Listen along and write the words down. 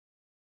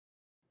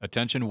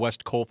Attention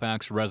West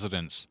Colfax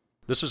residents.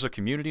 This is a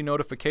community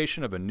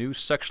notification of a new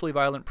sexually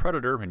violent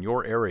predator in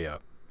your area.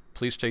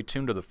 Please stay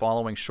tuned to the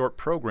following short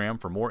program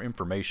for more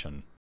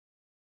information.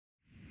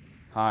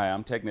 Hi,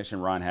 I'm Technician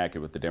Ron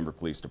Hackett with the Denver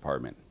Police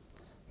Department.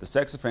 The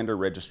Sex Offender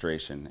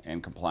Registration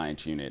and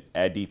Compliance Unit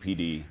at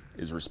DPD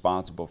is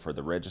responsible for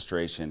the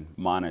registration,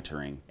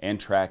 monitoring, and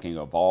tracking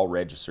of all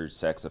registered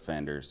sex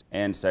offenders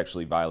and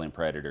sexually violent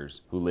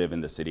predators who live in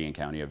the city and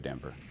county of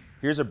Denver.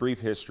 Here's a brief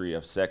history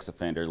of sex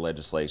offender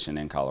legislation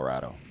in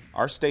Colorado.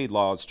 Our state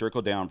laws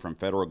trickle down from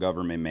federal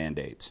government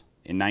mandates.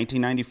 In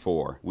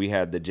 1994, we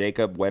had the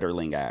Jacob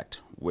Wetterling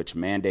Act, which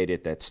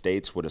mandated that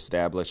states would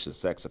establish a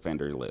sex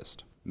offender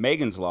list.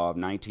 Megan's Law of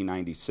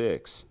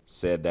 1996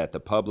 said that the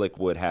public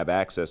would have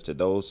access to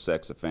those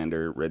sex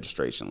offender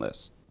registration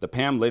lists. The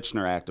Pam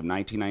Lichner Act of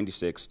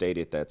 1996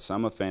 stated that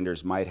some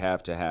offenders might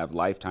have to have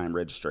lifetime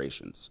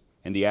registrations.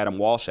 And the Adam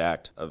Walsh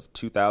Act of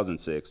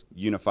 2006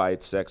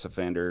 unified sex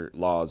offender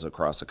laws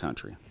across the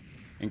country.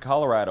 In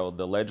Colorado,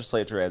 the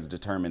legislature has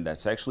determined that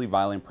sexually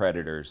violent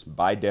predators,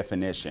 by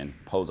definition,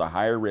 pose a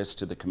higher risk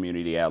to the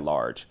community at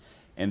large,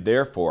 and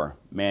therefore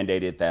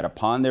mandated that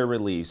upon their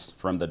release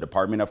from the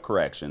Department of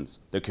Corrections,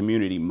 the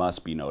community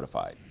must be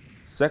notified.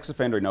 Sex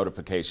offender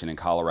notification in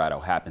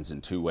Colorado happens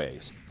in two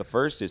ways. The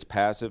first is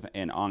passive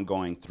and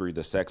ongoing through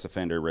the sex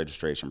offender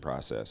registration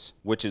process,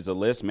 which is a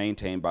list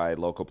maintained by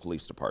local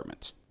police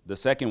departments. The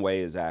second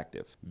way is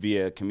active,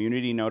 via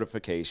community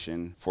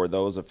notification for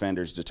those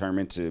offenders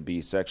determined to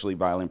be sexually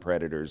violent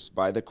predators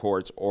by the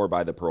courts or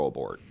by the parole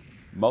board.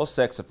 Most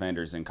sex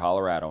offenders in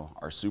Colorado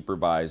are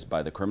supervised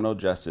by the criminal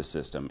justice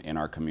system in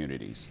our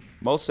communities.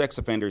 Most sex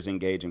offenders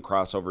engage in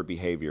crossover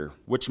behavior,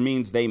 which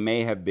means they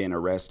may have been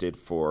arrested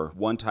for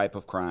one type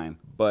of crime,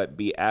 but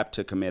be apt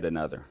to commit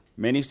another.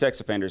 Many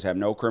sex offenders have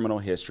no criminal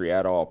history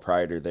at all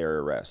prior to their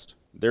arrest.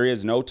 There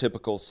is no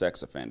typical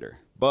sex offender,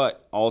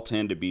 but all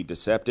tend to be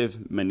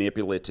deceptive,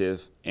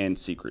 manipulative, and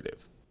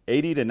secretive.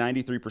 80 to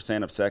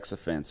 93% of sex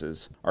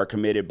offenses are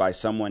committed by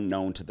someone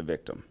known to the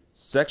victim.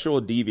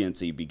 Sexual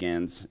deviancy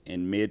begins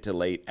in mid to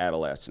late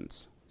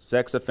adolescence.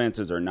 Sex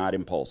offenses are not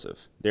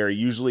impulsive. They are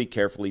usually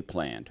carefully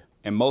planned,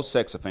 and most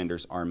sex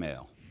offenders are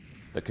male.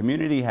 The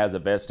community has a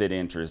vested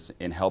interest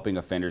in helping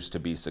offenders to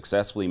be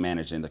successfully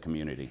managed in the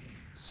community.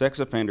 Sex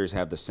offenders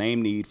have the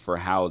same need for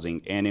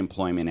housing and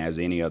employment as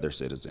any other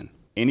citizen.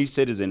 Any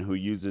citizen who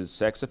uses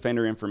sex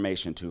offender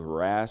information to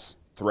harass,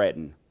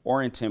 threaten,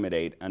 or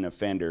intimidate an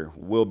offender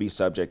will be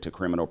subject to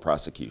criminal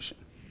prosecution.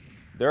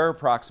 There are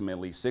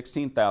approximately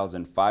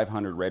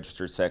 16,500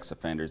 registered sex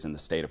offenders in the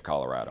state of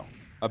Colorado.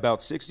 About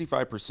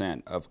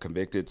 65% of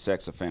convicted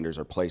sex offenders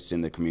are placed in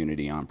the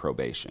community on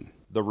probation.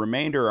 The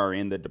remainder are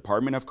in the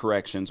Department of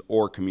Corrections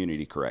or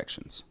community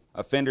corrections.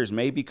 Offenders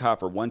may be caught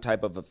for one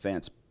type of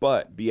offense,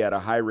 but be at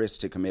a high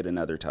risk to commit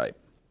another type.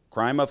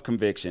 Crime of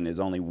conviction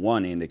is only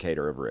one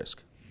indicator of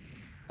risk.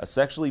 A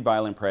sexually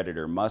violent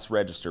predator must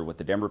register with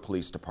the Denver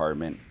Police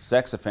Department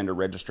Sex Offender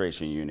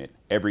Registration Unit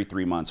every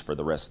 3 months for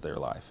the rest of their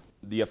life.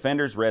 The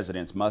offender's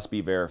residence must be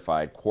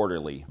verified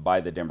quarterly by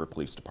the Denver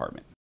Police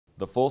Department.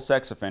 The full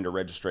sex offender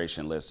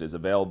registration list is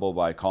available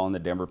by calling the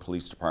Denver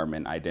Police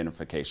Department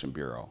Identification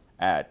Bureau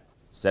at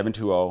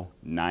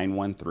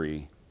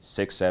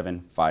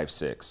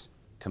 720-913-6756.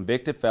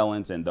 Convicted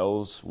felons and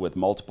those with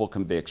multiple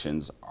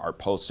convictions are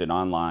posted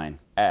online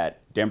at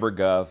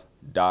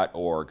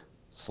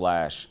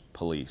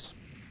denvergov.org/police.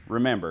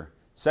 Remember,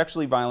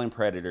 sexually violent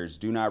predators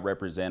do not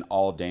represent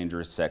all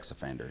dangerous sex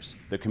offenders.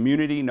 The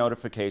community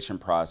notification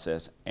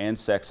process and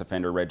sex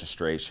offender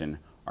registration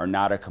are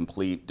not a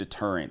complete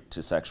deterrent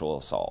to sexual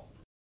assault.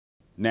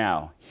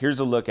 Now, here's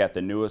a look at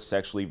the newest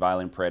sexually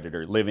violent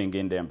predator living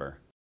in Denver.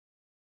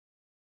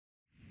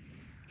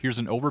 Here's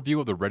an overview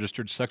of the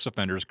registered sex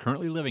offenders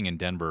currently living in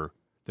Denver.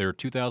 There are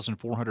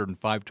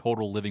 2,405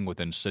 total living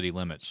within city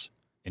limits.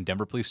 In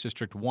Denver Police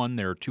District 1,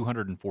 there are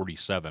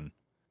 247.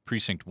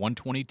 Precinct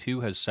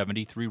 122 has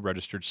 73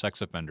 registered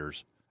sex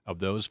offenders. Of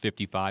those,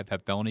 55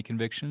 have felony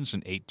convictions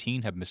and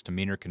 18 have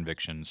misdemeanor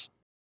convictions.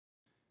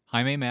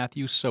 Jaime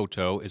Matthew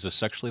Soto is a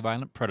sexually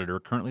violent predator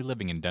currently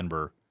living in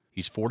Denver.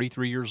 He's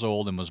 43 years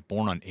old and was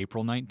born on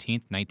April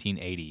 19,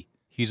 1980.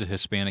 He's a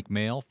Hispanic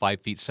male,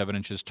 5 feet 7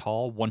 inches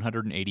tall,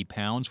 180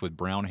 pounds, with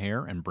brown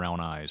hair and brown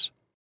eyes.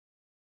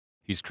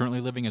 He's currently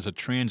living as a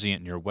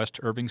transient near West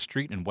Irving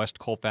Street and West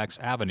Colfax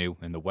Avenue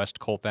in the West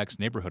Colfax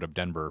neighborhood of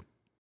Denver.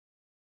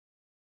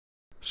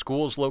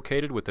 Schools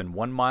located within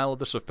 1 mile of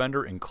this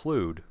offender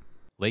include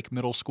Lake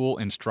Middle School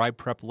and Strive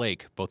Prep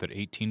Lake, both at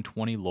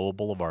 1820 Lowell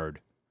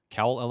Boulevard,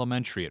 Cowell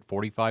Elementary at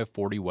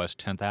 4540 West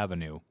 10th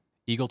Avenue,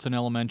 Eagleton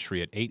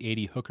Elementary at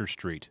 880 Hooker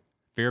Street,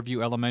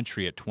 Fairview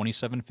Elementary at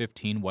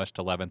 2715 West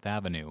 11th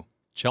Avenue,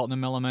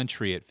 Cheltenham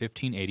Elementary at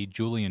 1580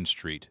 Julian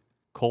Street,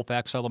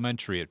 Colfax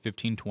Elementary at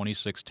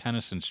 1526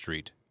 Tennyson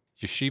Street,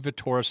 Yeshiva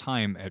Torres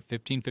Heim at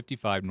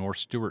 1555 North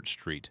Stewart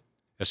Street,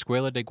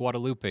 Escuela de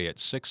Guadalupe at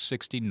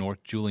 660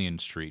 North Julian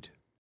Street.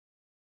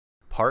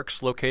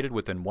 Parks located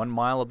within 1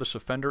 mile of this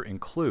offender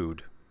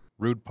include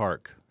Rood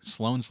Park,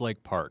 Sloan's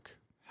Lake Park,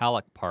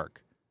 Halleck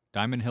Park,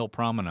 Diamond Hill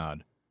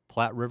Promenade,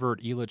 Platte River at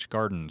Elitch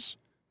Gardens,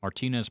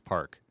 Martinez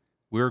Park,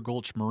 Weir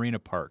Gulch Marina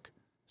Park,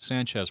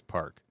 Sanchez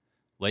Park,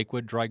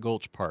 Lakewood Dry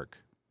Gulch Park,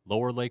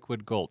 Lower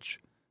Lakewood Gulch,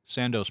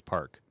 Sandos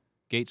Park,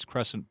 Gates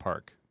Crescent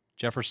Park,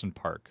 Jefferson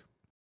Park.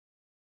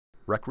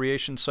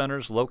 Recreation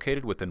centers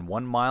located within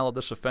 1 mile of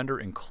this offender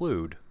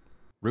include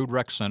Rude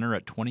Rec Center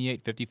at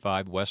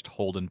 2855 West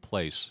Holden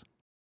Place.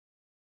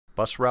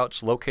 Bus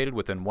routes located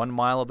within 1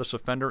 mile of this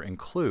offender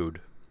include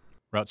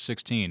Route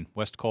 16,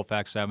 West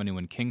Colfax Avenue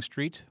and King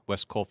Street,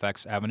 West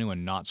Colfax Avenue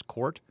and Knott's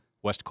Court,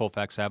 West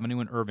Colfax Avenue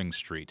and Irving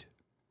Street.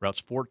 Routes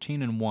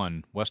 14 and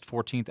 1, West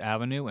 14th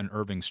Avenue and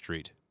Irving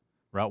Street.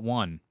 Route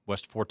 1,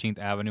 West 14th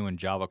Avenue and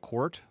Java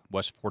Court,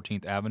 West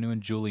 14th Avenue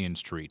and Julian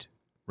Street.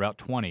 Route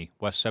 20,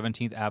 West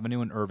 17th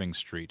Avenue and Irving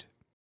Street.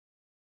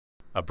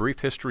 A brief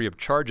history of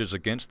charges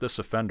against this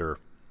offender: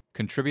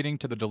 contributing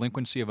to the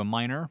delinquency of a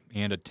minor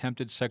and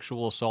attempted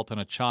sexual assault on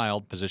a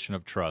child, position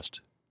of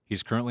trust.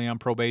 He's currently on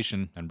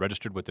probation and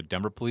registered with the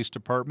Denver Police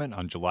Department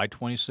on July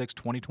 26,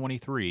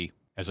 2023,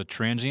 as a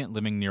transient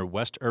living near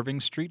West Irving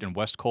Street and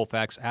West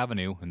Colfax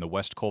Avenue in the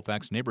West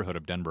Colfax neighborhood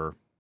of Denver.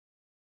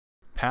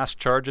 Past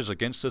charges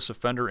against this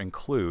offender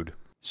include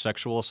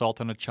sexual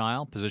assault on a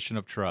child, position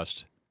of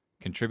trust,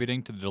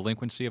 contributing to the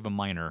delinquency of a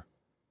minor,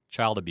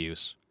 child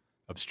abuse,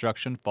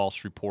 obstruction,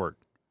 false report,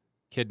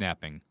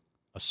 kidnapping,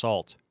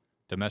 assault,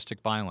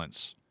 domestic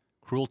violence,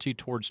 cruelty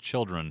towards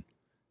children,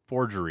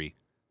 forgery,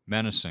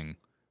 menacing,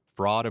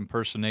 fraud,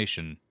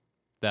 impersonation,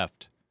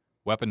 theft,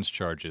 weapons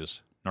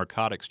charges,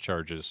 narcotics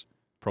charges,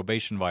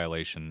 probation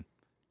violation,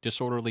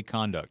 disorderly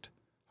conduct,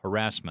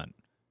 harassment,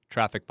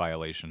 traffic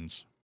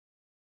violations.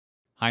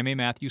 Jaime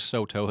Matthew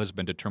Soto has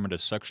been determined a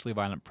sexually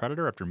violent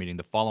predator after meeting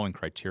the following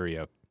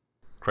criteria.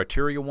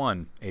 Criteria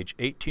 1, age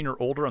 18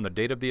 or older on the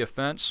date of the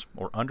offense,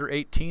 or under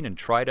 18 and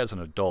tried as an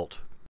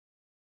adult.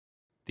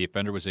 The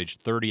offender was age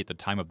 30 at the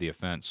time of the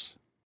offense.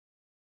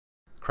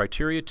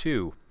 Criteria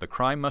 2, the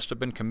crime must have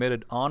been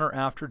committed on or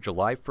after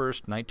July 1,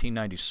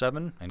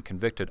 1997 and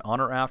convicted on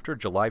or after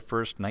July 1,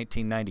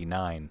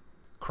 1999.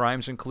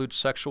 Crimes include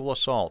sexual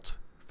assault,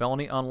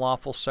 felony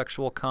unlawful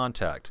sexual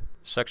contact,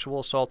 sexual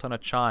assault on a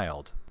child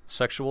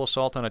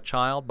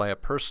by a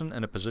person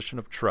in a position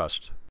of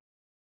trust.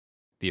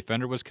 The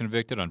offender was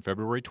convicted on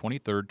February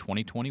 23,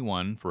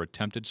 2021 for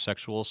attempted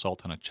sexual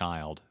assault on a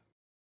child.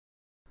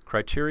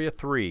 Criteria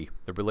 3,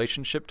 the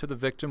relationship to the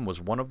victim was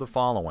one of the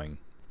following.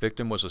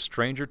 Victim was a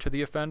stranger to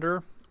the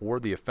offender, or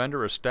the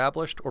offender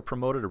established or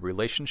promoted a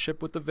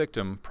relationship with the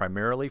victim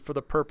primarily for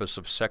the purpose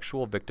of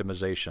sexual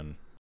victimization.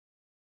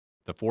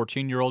 The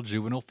 14-year-old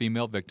juvenile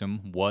female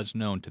victim was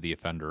known to the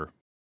offender.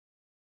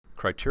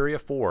 Criteria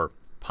 4,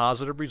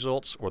 positive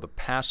results or the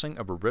passing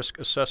of a risk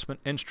assessment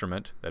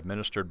instrument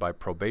administered by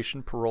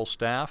probation parole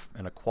staff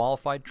and a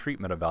qualified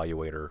treatment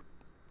evaluator.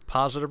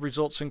 Positive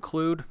results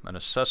include an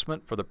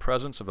assessment for the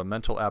presence of a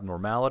mental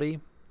abnormality,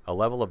 a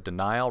level of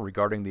denial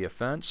regarding the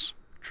offense,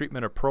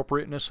 treatment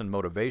appropriateness and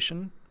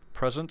motivation,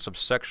 presence of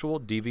sexual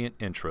deviant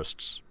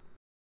interests.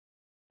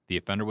 The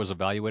offender was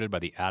evaluated by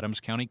the Adams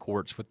County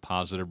courts with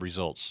positive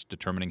results,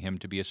 determining him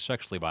to be a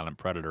sexually violent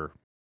predator.